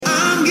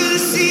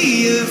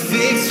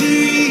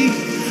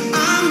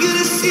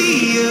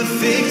see a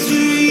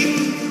victory.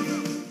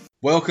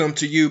 Welcome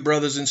to you,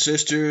 brothers and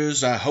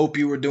sisters. I hope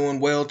you are doing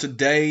well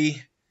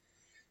today.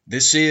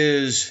 This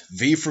is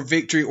V for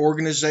Victory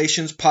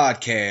Organization's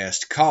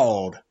podcast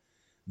called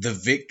The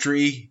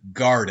Victory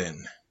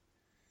Garden.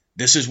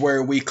 This is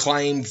where we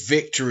claim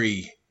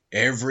victory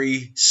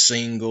every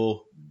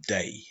single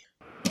day.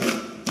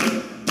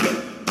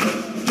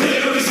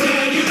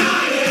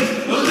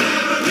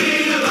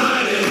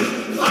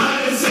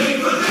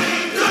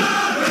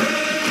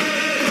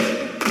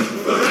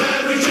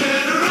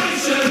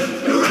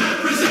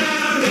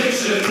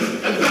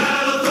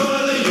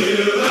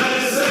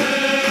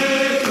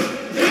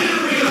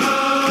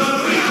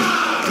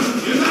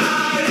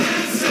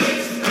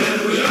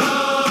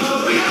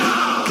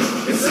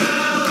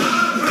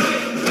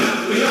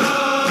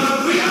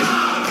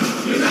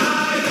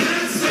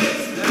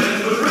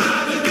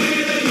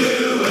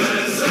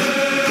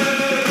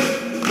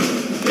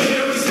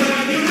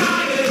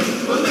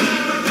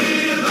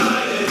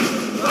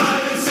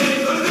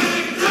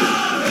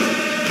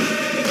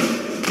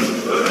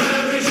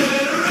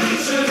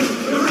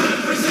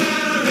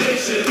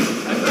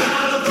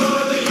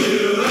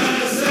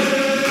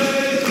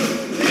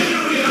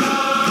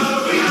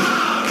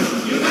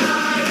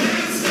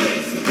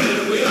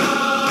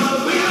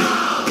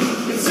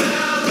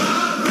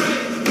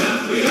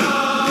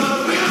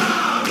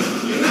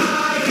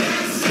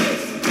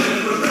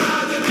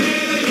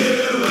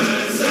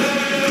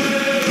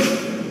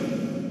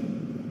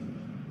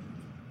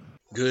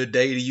 Good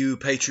day to you,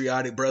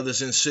 patriotic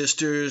brothers and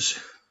sisters.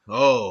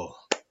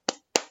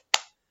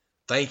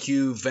 Thank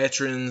you,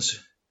 veterans.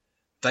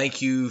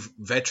 Thank you,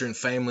 veteran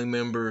family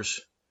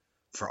members,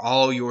 for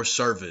all your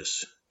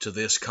service to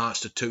this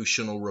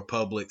constitutional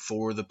republic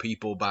for the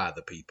people, by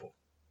the people.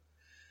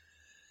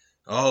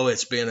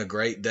 It's been a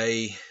great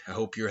day. I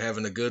hope you're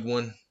having a good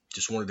one.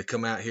 Just wanted to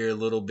come out here a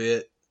little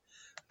bit,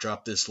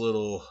 drop this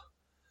little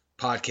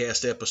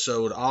podcast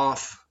episode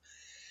off.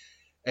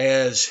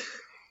 As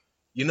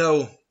you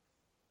know,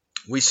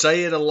 we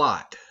say it a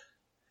lot,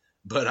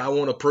 but I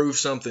want to prove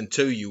something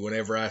to you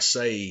whenever I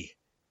say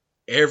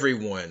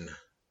everyone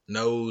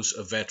knows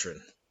a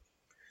veteran.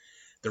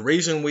 The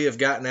reason we have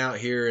gotten out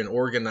here and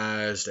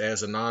organized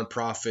as a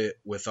nonprofit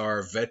with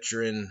our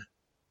veteran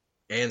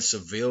and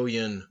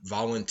civilian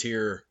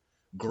volunteer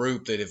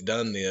group that have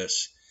done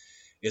this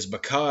is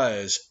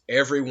because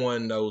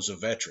everyone knows a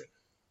veteran.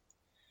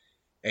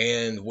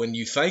 And when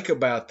you think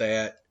about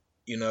that,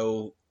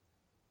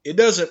 it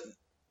doesn't,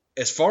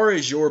 as far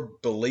as your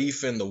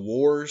belief in the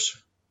wars,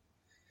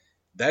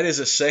 that is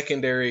a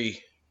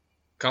secondary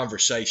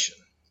conversation.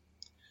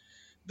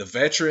 The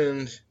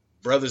veteran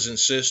brothers and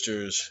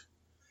sisters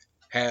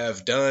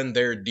have done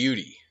their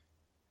duty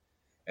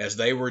as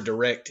they were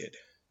directed.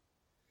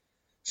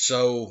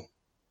 So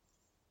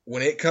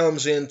when it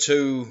comes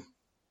into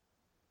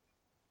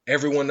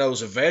everyone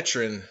knows a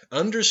veteran,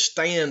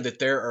 understand that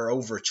there are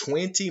over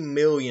 20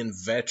 million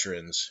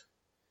veterans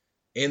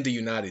in the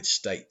United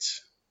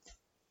States.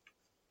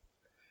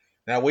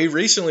 Now, we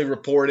recently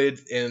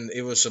reported, and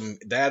it was some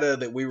data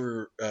that we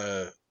were,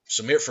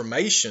 some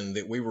information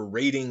that we were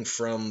reading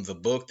from the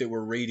book that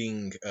we're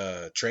reading,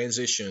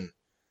 Transition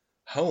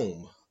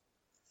Home,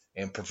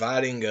 and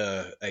providing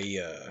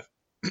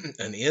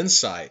an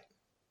insight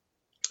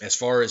as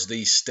far as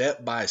these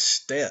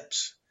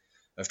step-by-steps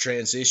of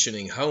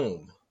transitioning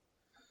home.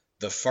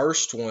 The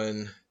first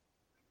one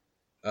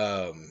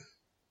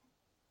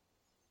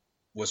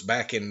was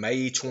back in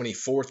May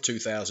 24th,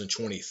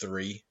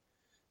 2023.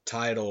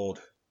 Titled,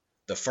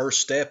 The First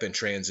Step in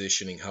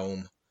Transitioning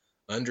Home,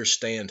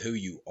 Understand Who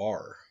You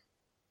Are.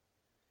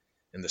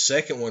 And the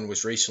second one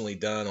was recently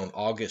done on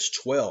August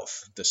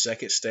 12th, The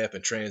Second Step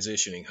in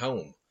Transitioning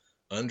Home,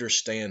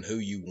 Understand Who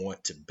You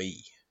Want to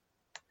Be.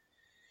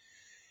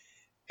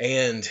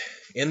 And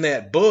in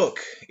that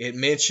book, it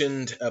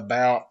mentioned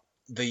about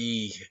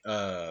the,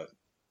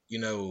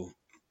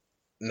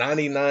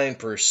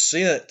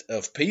 99%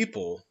 of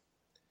people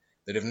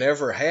that have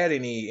never had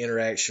any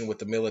interaction with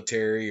the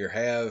military or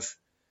have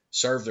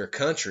served their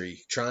country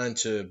trying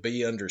to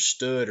be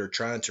understood or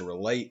trying to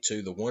relate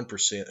to the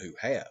 1% who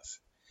have.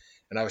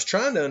 And I was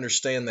trying to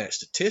understand that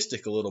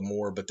statistic a little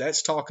more, but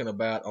that's talking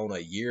about on a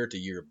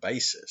year-to-year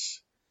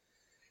basis,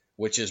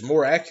 which is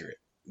more accurate.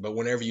 But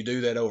whenever you do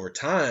that over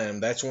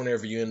time, that's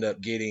whenever you end up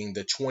getting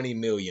the 20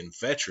 million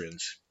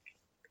veterans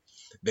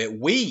that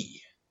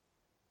we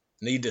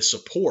need to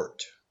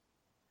support.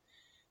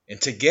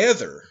 And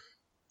together,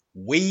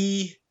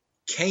 we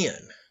can.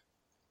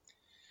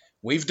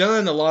 We've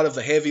done a lot of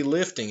the heavy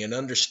lifting and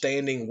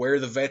understanding where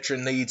the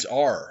veteran needs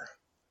are,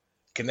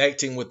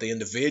 connecting with the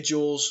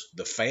individuals,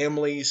 the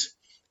families,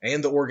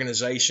 and the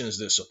organizations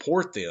that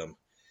support them.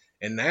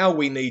 And now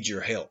we need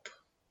your help.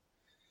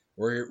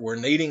 We're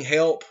needing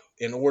help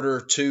in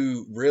order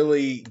to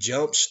really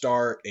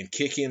jumpstart and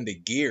kick into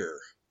gear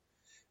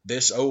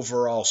this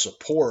overall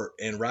support.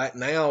 And right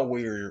now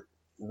we're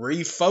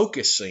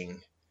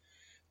refocusing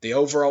the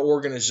overall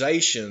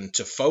organization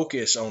to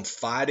focus on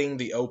fighting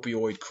the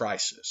opioid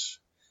crisis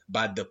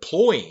by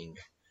deploying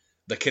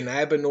the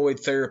cannabinoid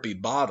therapy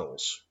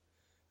bottles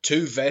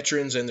to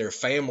veterans and their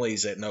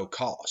families at no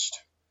cost.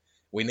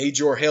 We need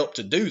your help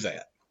to do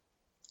that.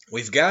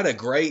 We've got a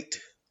great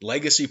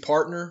legacy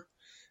partner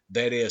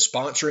that is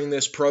sponsoring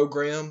this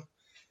program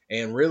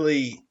and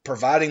really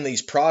providing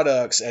these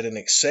products at an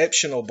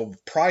exceptional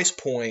price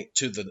point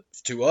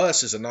to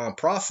us as a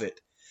nonprofit.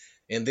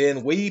 And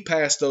then we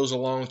pass those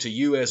along to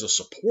you as a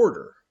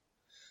supporter.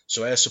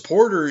 So as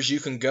supporters, you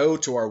can go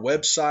to our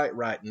website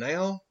right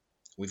now.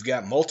 We've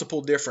got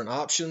multiple different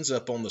options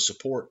up on the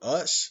Support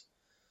Us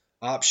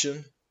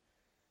option.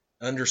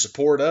 Under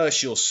Support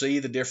Us, you'll see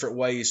the different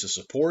ways to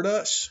support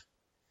us.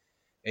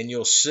 And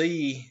you'll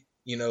see,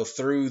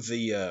 through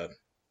the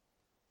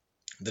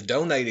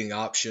donating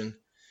option,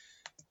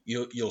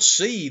 you'll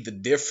see the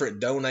different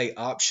donate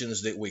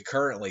options that we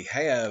currently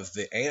have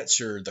that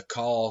answer the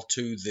call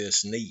to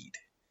this need.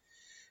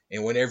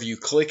 And whenever you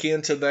click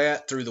into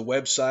that through the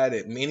website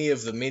at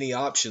many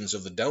options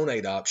of the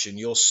donate option,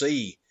 you'll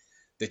see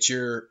that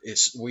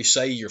we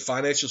say your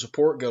financial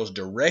support goes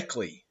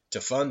directly to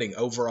funding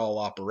overall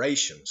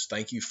operations.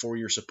 Thank you for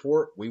your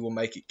support. We will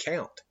make it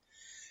count.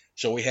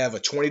 So we have a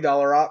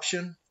 $20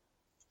 option,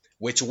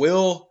 which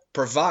will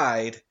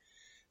provide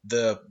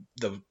the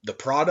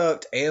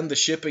product and the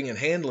shipping and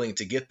handling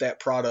to get that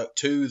product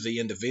to the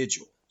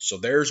individual. So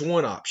there's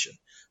one option.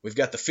 We've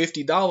got the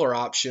 $50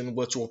 option,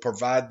 which will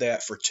provide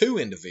that for 2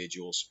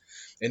 individuals.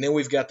 And then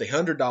we've got the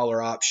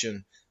 $100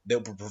 option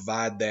that will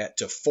provide that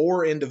to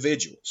 4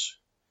 individuals.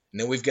 And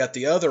then we've got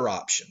the other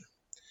option.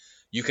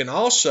 You can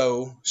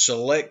also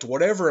select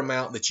whatever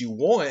amount that you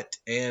want,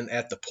 and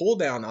at the pull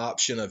down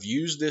option of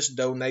use this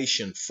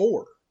donation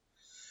for,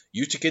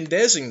 you can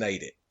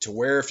designate it to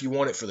where if you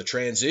want it for the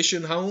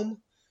transition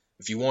home,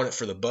 if you want it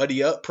for the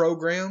Buddy Up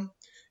program,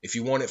 if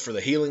you want it for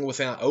the Healing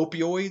Without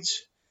Opioids,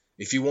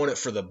 if you want it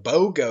for the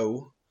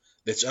BOGO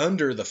that's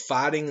under the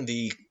Fighting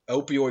the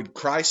Opioid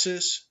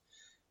Crisis,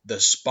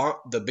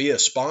 the be a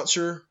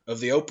sponsor of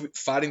the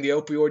Fighting the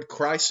Opioid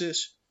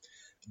Crisis,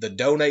 the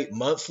donate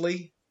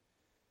monthly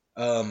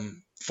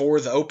for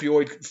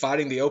the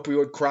Fighting the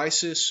Opioid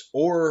Crisis,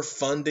 or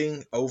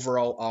funding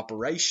overall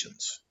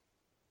operations.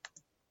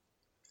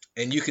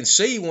 And you can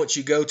see once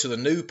you go to the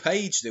new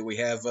page that we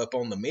have up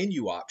on the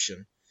menu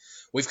option,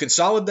 we've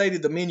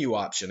consolidated the menu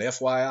option,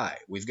 FYI.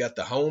 We've got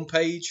the home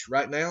page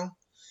right now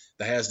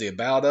that has the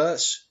About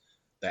Us,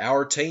 the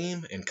Our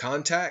Team, and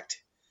Contact.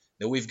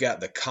 Then we've got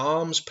the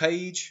Comms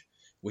page,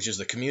 which is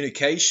the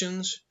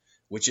Communications,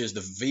 which is the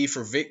V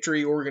for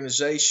Victory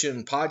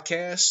organization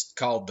podcast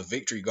called The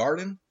Victory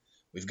Garden.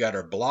 We've got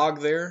our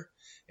blog there.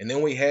 And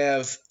then we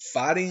have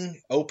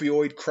Fighting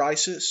Opioid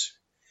Crisis.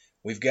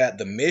 We've got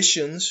the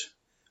missions.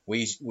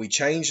 We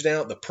changed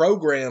out the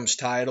program's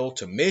title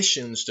to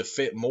missions to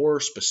fit more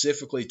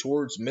specifically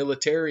towards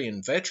military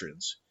and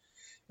veterans.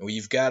 And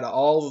we've got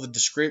all of the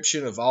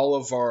description of all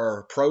of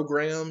our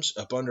programs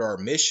up under our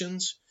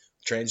missions: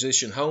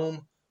 Transition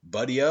Home,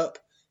 Buddy Up,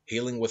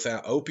 Healing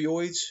Without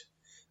Opioids.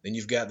 Then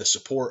you've got the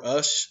Support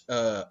Us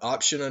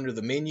option under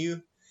the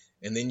menu.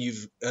 And then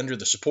under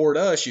the Support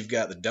Us, you've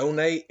got the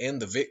Donate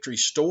and the Victory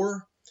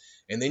Store.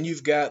 And then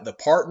you've got the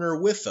Partner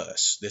With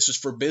Us. This is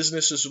for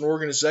businesses and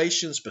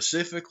organizations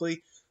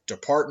specifically to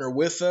partner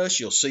with us.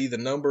 You'll see the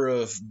number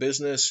of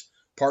business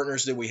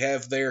partners that we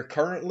have there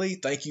currently.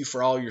 Thank you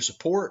for all your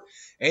support.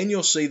 And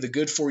you'll see the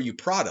Good For You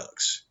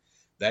products.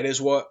 That is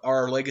what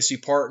our legacy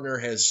partner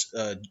has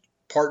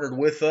partnered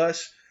with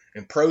us.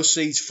 And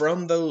proceeds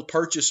from the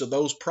purchase of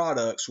those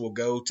products will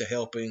go to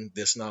helping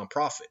this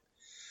nonprofit.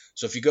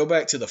 So if you go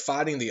back to the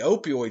Fighting the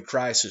Opioid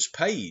Crisis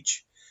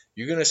page,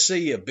 you're going to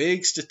see a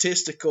big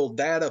statistical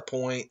data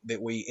point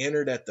that we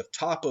entered at the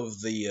top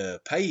of the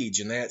page,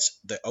 and that's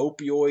the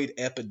opioid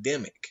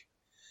epidemic.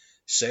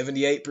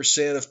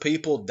 78% of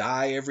people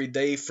die every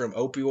day from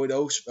opioid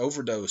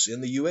overdose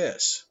in the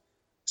U.S.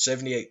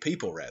 78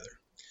 people, rather.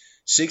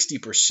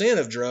 60%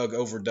 of drug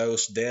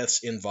overdose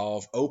deaths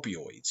involve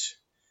opioids.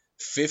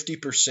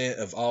 50%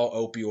 of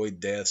all opioid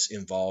deaths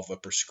involve a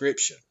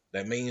prescription.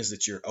 That means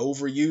that you're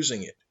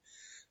overusing it.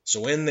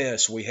 So in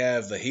this, we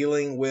have the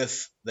Healing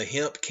with the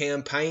Hemp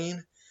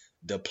campaign,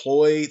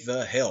 Deploy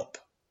the Help.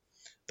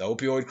 The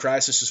opioid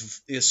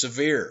crisis is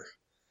severe.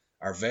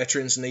 Our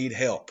veterans need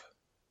help.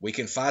 We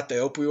can fight the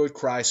opioid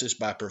crisis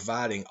by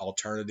providing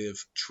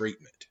alternative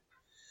treatment.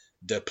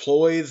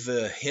 Deploy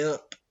the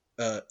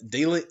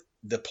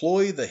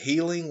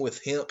Healing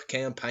with Hemp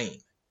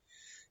campaign.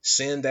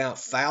 Send out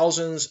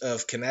thousands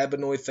of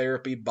cannabinoid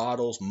therapy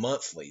bottles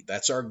monthly.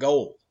 That's our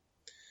goal.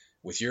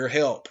 With your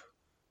help,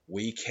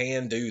 we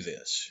can do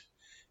this.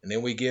 And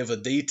then we give a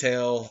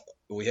detail.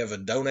 We have a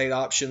donate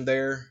option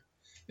there.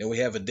 Then we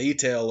have a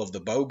detail of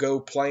the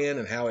BOGO plan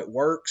and how it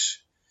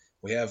works.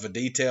 We have a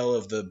detail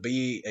of the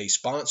Be a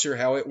Sponsor,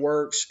 how it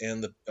works,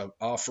 and the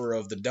offer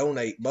of the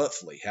Donate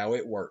monthly, how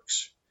it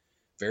works.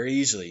 Very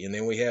easily. And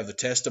then we have the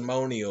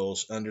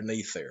testimonials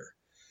underneath there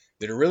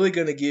that are really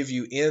going to give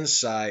you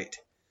insight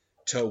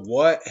to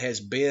what has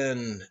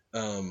been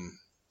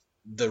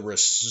the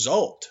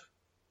result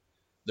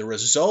The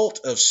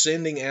result of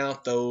sending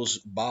out those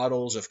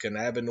bottles of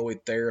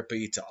cannabinoid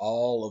therapy to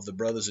all of the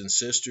brothers and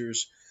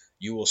sisters,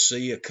 you will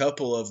see a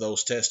couple of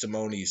those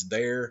testimonies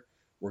there.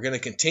 We're going to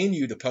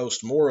continue to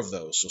post more of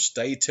those, so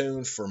stay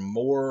tuned for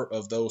more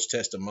of those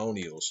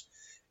testimonials,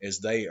 as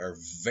they are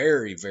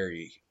very,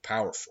 very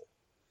powerful.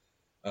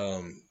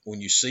 When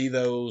you see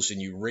those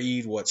and you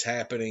read what's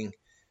happening,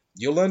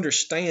 you'll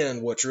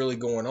understand what's really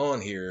going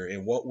on here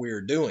and what we're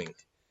doing.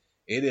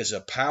 It is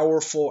a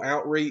powerful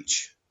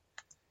outreach,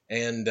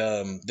 and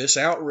this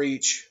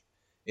outreach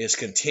is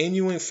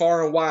continuing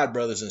far and wide,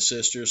 brothers and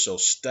sisters, so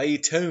stay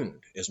tuned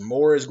as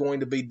more is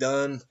going to be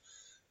done.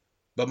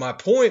 But my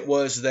point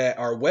was that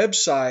our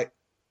website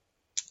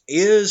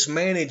is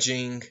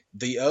managing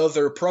the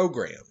other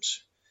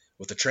programs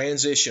with the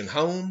Transition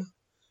Home,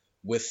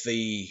 with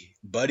the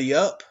Buddy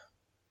Up.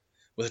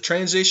 With the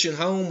Transition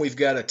Home, we've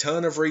got a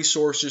ton of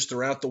resources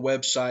throughout the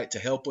website to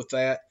help with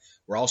that.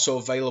 We're also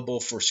available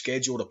for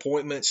scheduled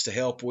appointments to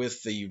help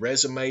with the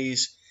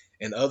resumes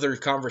and other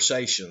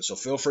conversations. So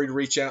feel free to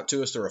reach out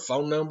to us through our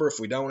phone number.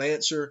 If we don't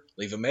answer,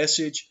 leave a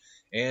message,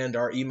 and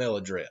our email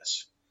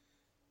address.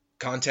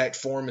 Contact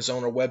form is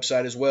on our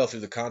website as well through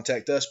the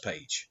Contact Us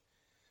page.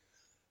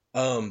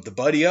 The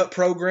Buddy Up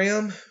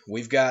program,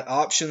 we've got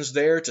options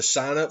there to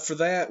sign up for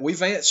that.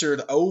 We've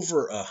answered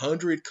over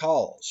 100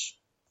 calls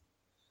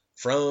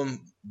from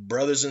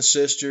brothers and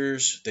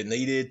sisters that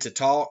needed to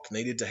talk,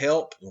 needed to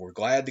help, and we're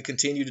glad to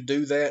continue to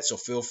do that, so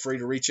feel free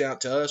to reach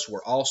out to us.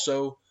 We're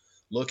also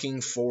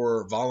looking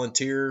for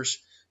volunteers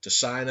to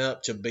sign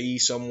up to be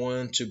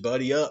someone to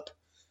buddy up,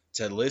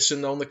 to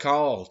listen on the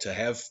call, to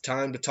have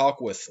time to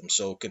talk with them.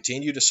 So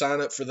continue to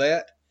sign up for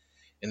that.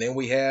 And then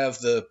we have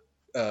the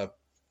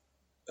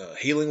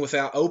Healing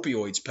Without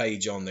Opioids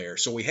page on there.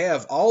 So we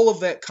have all of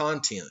that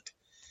content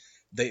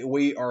that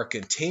we are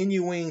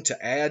continuing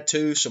to add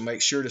to, so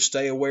make sure to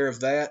stay aware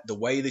of that. The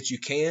way that you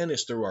can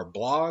is through our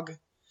blog,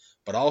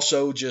 but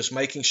also just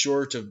making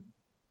sure to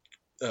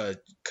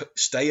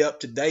stay up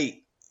to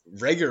date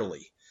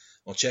regularly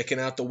on checking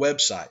out the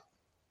website.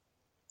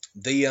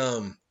 The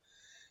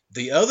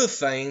other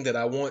thing that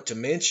I want to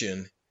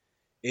mention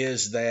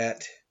is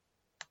that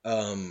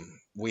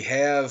we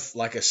have,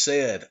 like I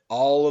said,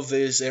 all of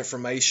these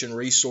information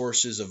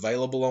resources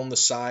available on the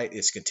site.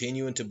 It's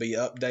continuing to be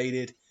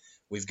updated.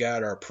 We've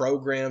got our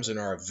programs and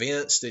our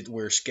events that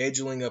we're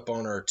scheduling up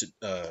on our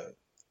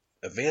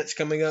events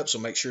coming up, so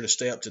make sure to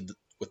stay up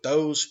with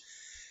those.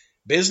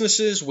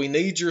 Businesses, we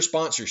need your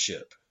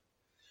sponsorship.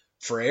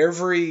 For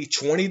every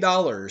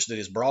 $20 that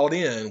is brought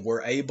in,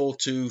 we're able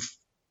to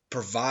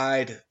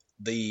provide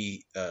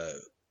the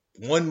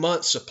 1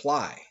 month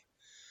supply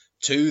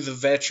to the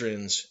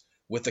veterans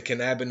with the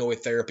cannabinoid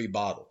therapy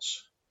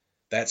bottles.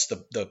 That's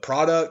the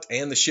product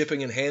and the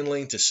shipping and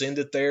handling to send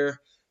it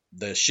there.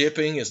 The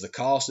shipping is the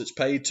cost that's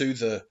paid to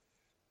the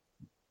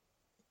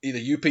either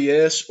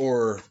UPS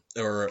or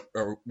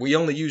we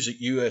only use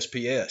it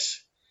USPS.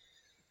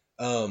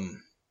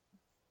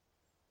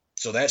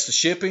 So that's the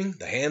shipping.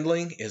 The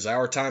handling is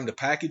our time to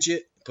package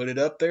it, put it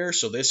up there.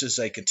 So this is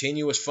a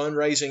continuous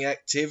fundraising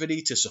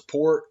activity to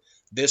support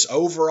this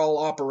overall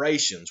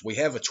operations. We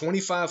have a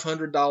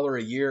 $2,500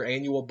 a year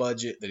annual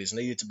budget that is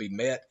needed to be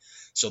met.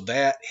 So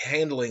that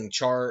handling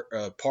part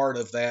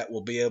of that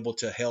will be able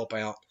to help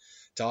out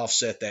to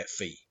offset that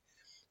fee.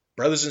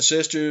 Brothers and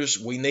sisters,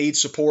 we need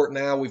support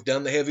now. We've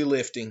done the heavy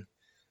lifting.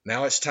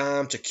 Now it's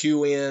time to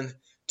queue in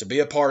to be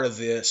a part of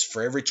this.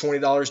 For every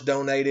 $20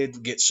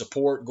 donated, get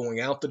support going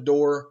out the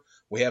door.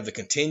 We have the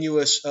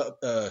continuous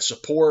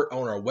support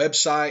on our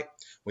website.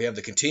 We have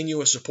the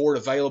continuous support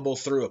available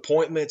through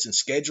appointments and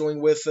scheduling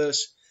with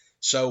us.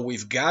 So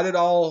we've got it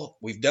all.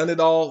 We've done it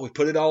all. We've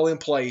put it all in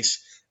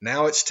place.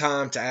 Now it's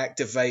time to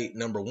activate.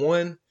 Number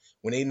one,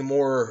 we need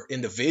more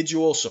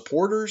individual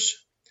supporters.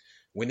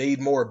 We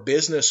need more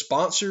business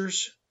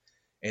sponsors.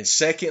 And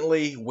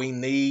secondly, we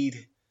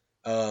need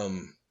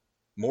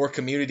more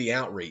community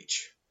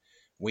outreach.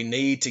 We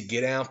need to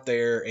get out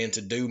there and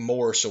to do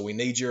more. So we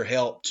need your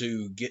help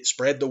to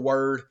spread the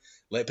word,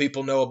 let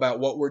people know about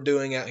what we're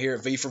doing out here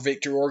at V for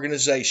Victory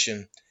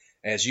organization.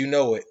 As you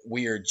know it,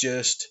 we are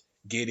just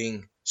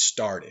getting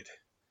started.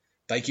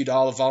 Thank you to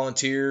all the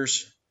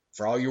volunteers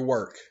for all your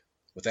work.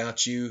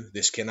 Without you,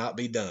 this cannot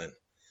be done.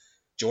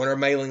 Join our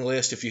mailing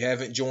list if you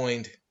haven't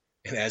joined.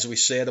 And as we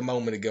said a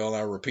moment ago, and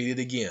I'll repeat it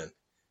again,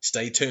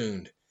 stay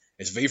tuned,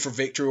 as V for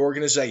Victory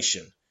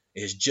organization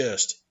is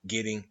just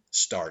getting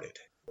started.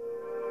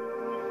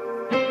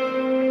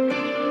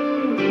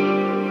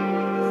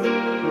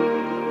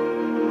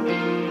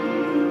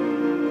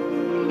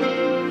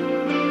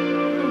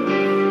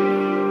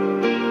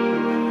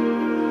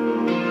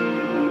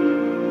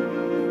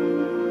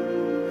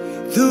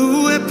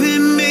 The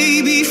weapon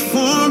may be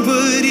formed,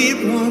 but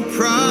it won't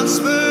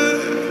prosper.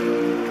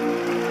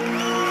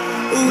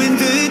 When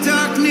the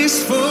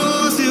darkness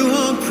falls, it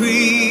won't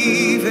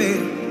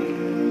prevail.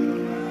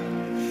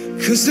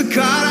 'Cause the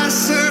God I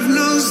serve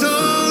knows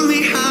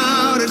only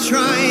how to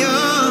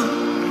triumph.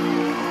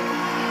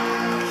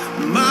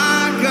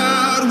 My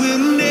God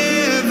will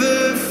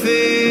never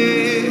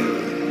fail.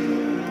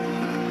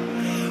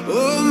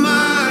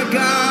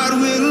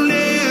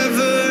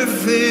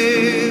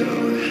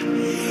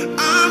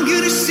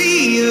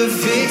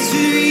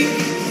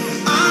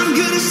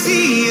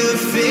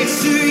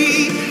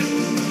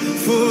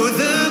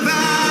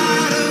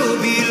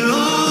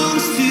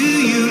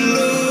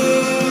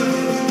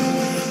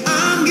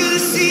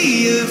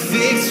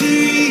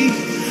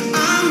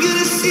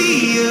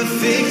 a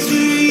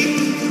victory,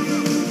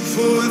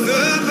 for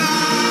the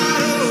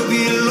battle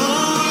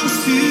belongs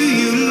to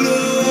you,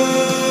 Lord.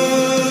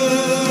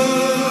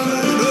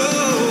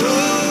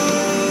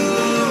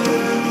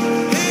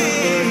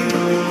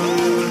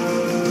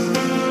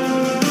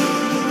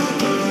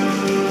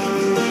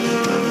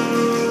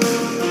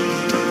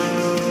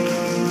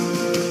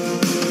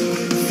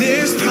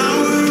 There's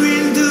power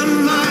in the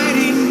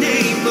mighty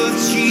name of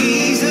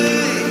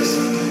Jesus.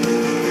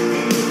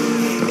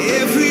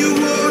 Every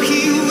war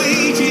he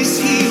wages,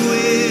 he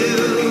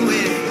will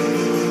win.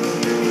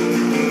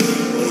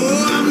 Oh,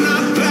 I'm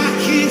not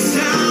backing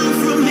down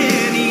from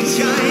any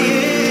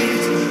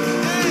giant,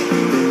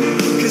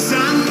 'cause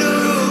I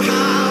know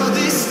how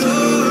this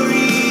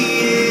story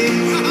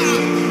ends.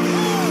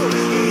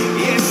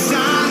 Yes,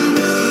 I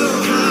know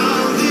how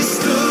this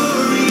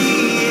story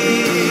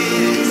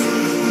ends.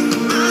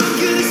 I'm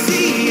gonna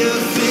see a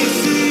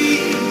victory.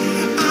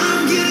 I'm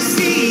gonna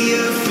see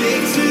a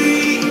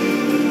victory.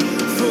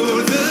 For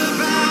the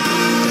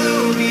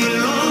battle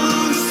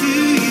belongs to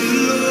you,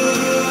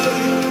 Lord.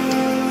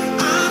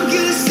 I'm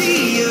gonna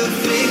see a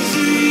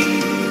victory.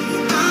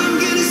 I'm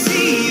gonna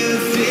see a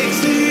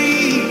victory.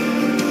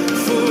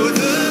 For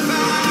the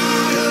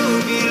battle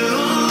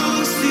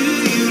belongs to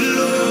you,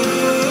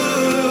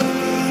 Lord.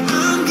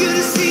 I'm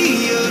gonna see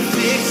a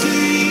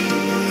victory.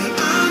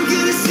 I'm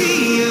gonna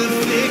see a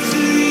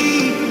victory.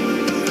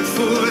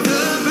 For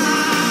the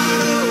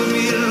battle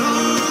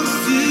belongs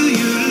to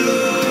you,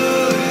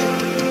 Lord.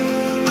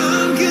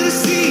 I'm gonna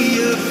see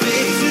a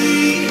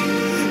victory.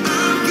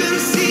 I'm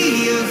gonna see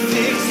a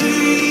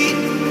victory.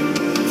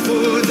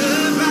 For the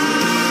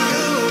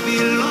battle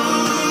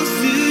belongs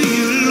to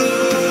you,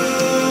 Lord.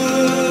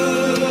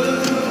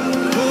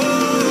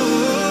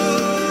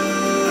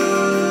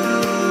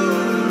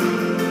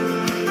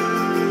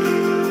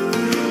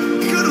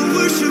 Gonna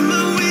worship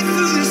my way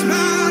through this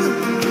battle.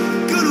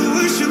 Gonna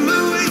worship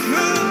my way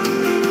through.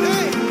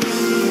 Hey.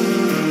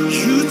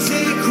 You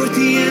take what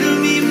the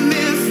enemy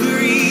meant for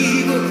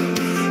evil,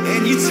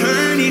 and you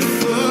turn it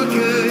for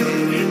good.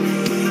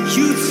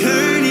 You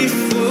turn it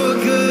for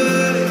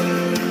good.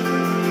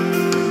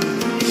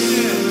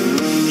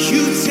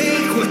 You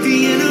take what the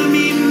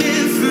enemy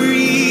meant for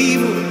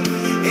evil,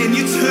 and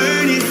you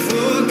turn it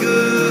for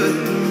good.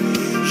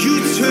 You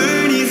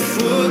turn it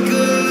for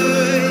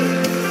good.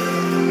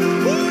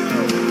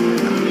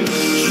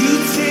 You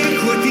take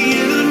what the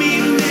enemy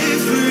meant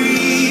for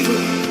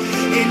evil,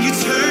 and you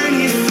turn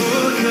it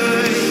for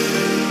good.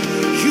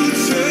 You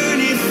turn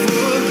it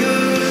for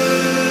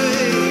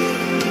good.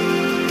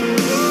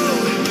 Oh,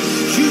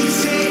 you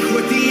take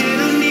what the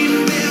enemy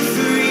meant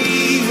for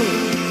evil,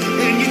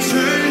 and you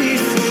turn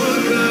it for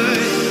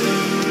good.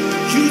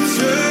 You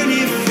turn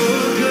it for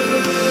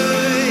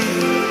good.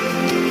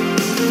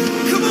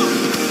 Come on.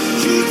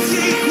 You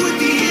take what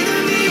the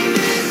enemy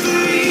meant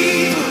for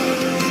evil,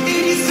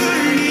 and you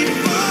turn it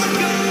for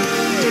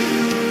good.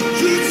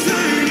 You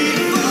turn it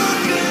for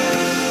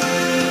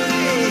good.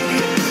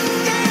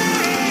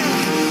 Yeah.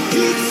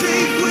 You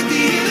take what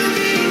the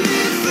enemy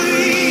meant for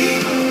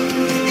evil,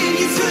 and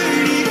you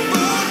turn it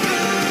for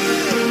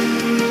good.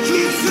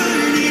 You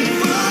turn it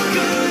for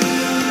good.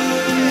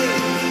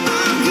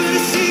 I'm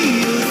gonna see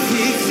a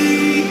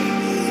victory.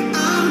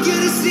 I'm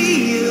gonna see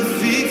a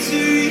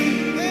victory.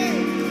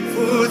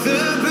 For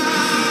the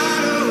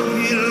battle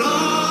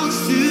belongs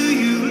to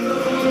you,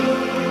 Lord.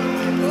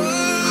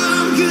 Oh,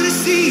 I'm gonna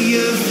see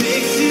a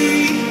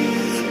victory.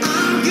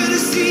 I'm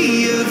gonna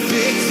see a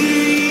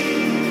victory.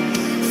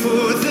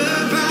 For the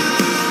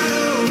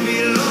battle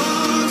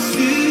belongs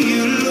to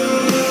you,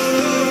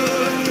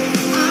 Lord.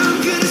 I'm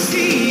gonna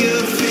see a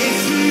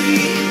victory.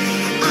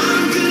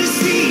 I'm gonna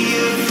see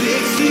a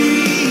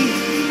victory.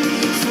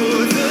 For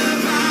the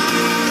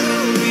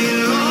battle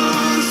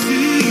belongs to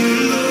you,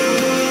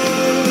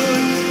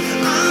 Lord.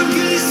 I'm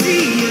gonna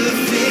see a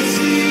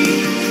victory.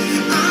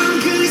 I'm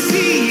gonna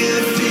see a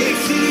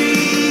victory.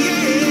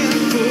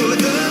 Yeah. For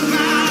the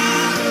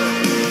battle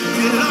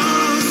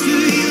belongs to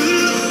you,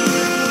 Lord.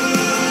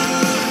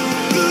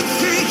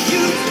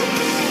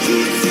 You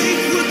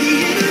take what the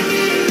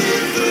enemy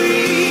meant for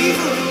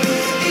evil,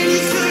 and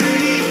you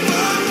turn it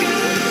for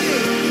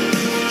good.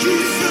 You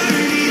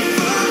turn it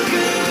for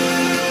good.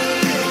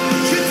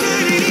 You're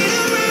turning it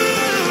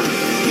around.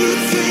 You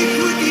take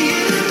what the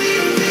enemy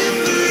meant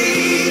for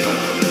evil,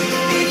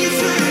 and you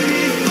turn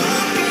it for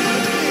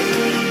good.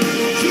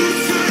 You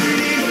turn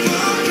it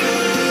for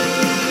good.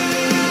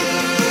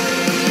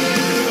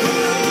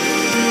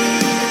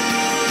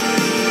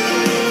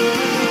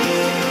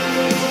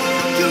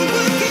 You're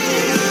working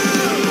it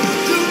out.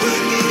 You're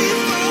working it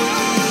for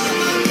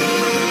my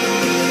good.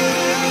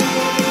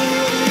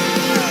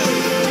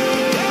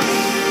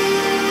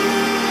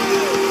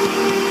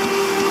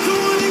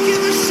 Come on and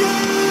give a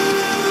shout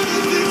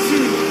of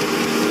victory.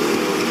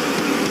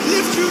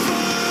 Lift your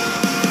voice.